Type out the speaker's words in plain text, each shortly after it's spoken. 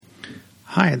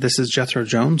Hi, this is Jethro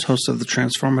Jones, host of the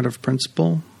Transformative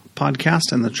Principal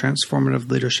podcast and the Transformative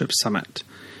Leadership Summit.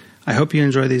 I hope you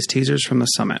enjoy these teasers from the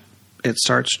summit. It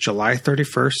starts July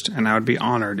 31st, and I would be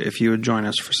honored if you would join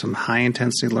us for some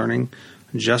high-intensity learning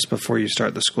just before you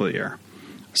start the school year.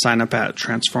 Sign up at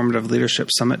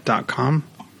transformativeleadershipsummit.com.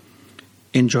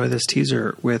 Enjoy this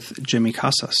teaser with Jimmy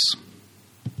Casas.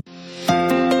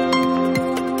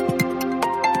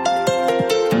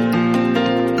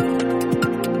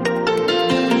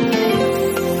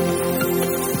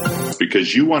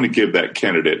 Because you want to give that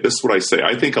candidate, this is what I say.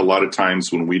 I think a lot of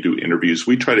times when we do interviews,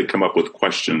 we try to come up with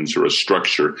questions or a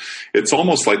structure. It's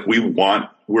almost like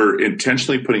we're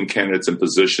intentionally putting candidates in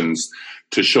positions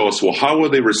to show us, well, how will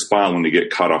they respond when they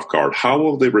get caught off guard? How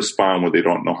will they respond when they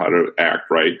don't know how to act,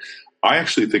 right? I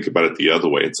actually think about it the other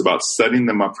way. It's about setting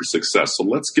them up for success. So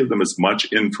let's give them as much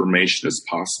information as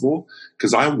possible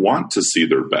because I want to see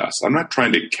their best. I'm not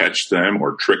trying to catch them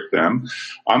or trick them.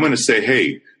 I'm going to say,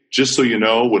 hey, just so you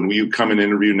know, when you come and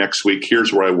interview next week,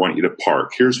 here's where I want you to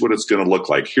park. Here's what it's going to look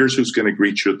like. Here's who's going to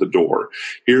greet you at the door.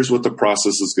 Here's what the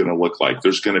process is going to look like.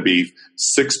 There's going to be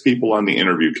 6 people on the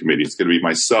interview committee. It's going to be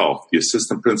myself, the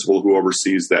assistant principal who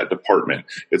oversees that department.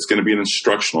 It's going to be an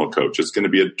instructional coach. It's going to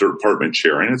be a department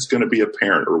chair, and it's going to be a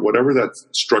parent or whatever that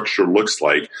structure looks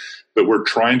like. But we're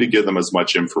trying to give them as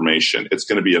much information. It's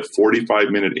going to be a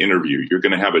 45-minute interview. You're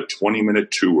going to have a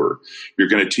 20-minute tour. You're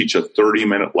going to teach a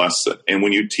 30-minute lesson. And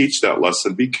when you teach that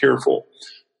lesson, be careful.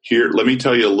 Here, let me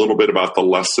tell you a little bit about the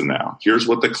lesson now. Here's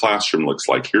what the classroom looks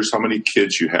like. Here's how many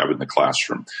kids you have in the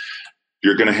classroom.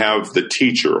 You're going to have the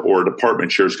teacher or a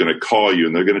department chair is going to call you,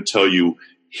 and they're going to tell you,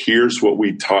 here's what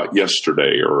we taught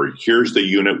yesterday, or here's the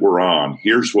unit we're on.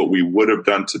 Here's what we would have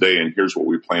done today, and here's what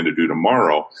we plan to do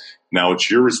tomorrow. Now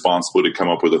it's your responsibility to come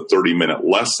up with a 30-minute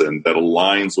lesson that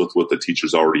aligns with what the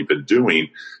teacher's already been doing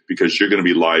because you're going to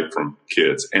be live from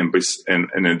kids. And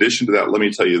in addition to that, let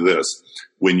me tell you this.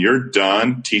 When you're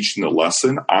done teaching the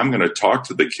lesson, I'm going to talk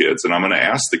to the kids and I'm going to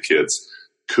ask the kids,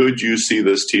 could you see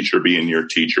this teacher being your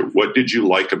teacher? What did you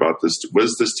like about this?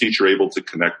 Was this teacher able to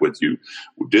connect with you?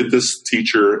 Did this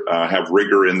teacher have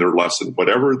rigor in their lesson?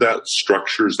 Whatever that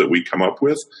structures that we come up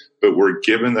with, but we're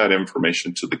giving that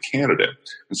information to the candidate.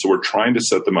 And so we're trying to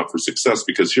set them up for success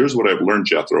because here's what I've learned,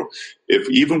 Jethro. If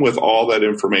even with all that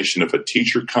information, if a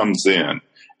teacher comes in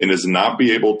and is not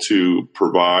be able to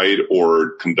provide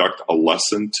or conduct a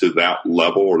lesson to that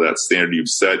level or that standard you've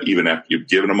set, even after you've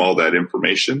given them all that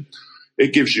information,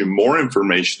 it gives you more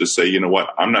information to say, you know what,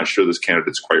 I'm not sure this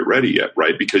candidate's quite ready yet,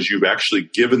 right? Because you've actually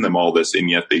given them all this and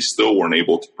yet they still weren't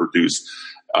able to produce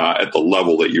at the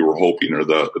level that you were hoping or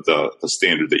the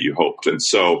standard that you hoped. And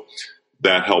so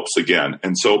that helps again.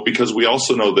 And so because we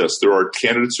also know this, there are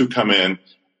candidates who come in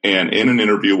and in an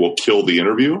interview will kill the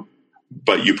interview,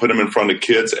 but you put them in front of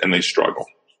kids and they struggle.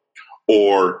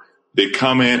 Or they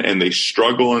come in and they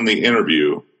struggle in the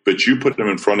interview, but you put them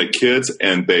in front of kids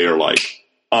and they are like,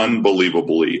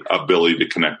 unbelievably ability to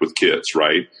connect with kids,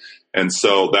 right? And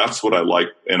so that's what I like.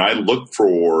 And I look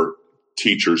for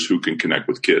teachers who can connect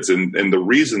with kids. And the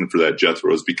reason for that,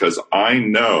 Jethro, is because I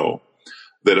know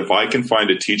that if I can find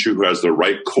a teacher who has the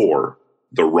right core,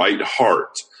 the right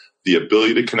heart, the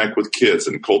ability to connect with kids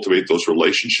and cultivate those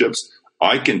relationships,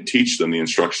 I can teach them the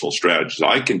instructional strategies.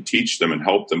 I can teach them and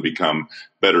help them become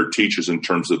better teachers in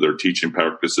terms of their teaching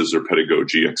practices, their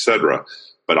pedagogy, et cetera.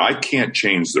 But I can't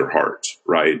change their heart,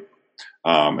 right?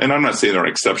 And I'm not saying there are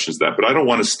exceptions to that, but I don't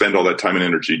want to spend all that time and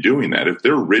energy doing that. If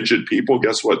they're rigid people,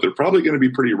 guess what? They're probably going to be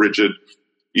pretty rigid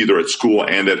either at school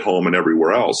and at home and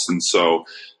everywhere else. And so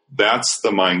that's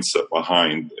the mindset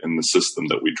behind and the system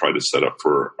that we try to set up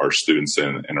for our students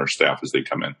and our staff as they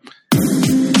come in.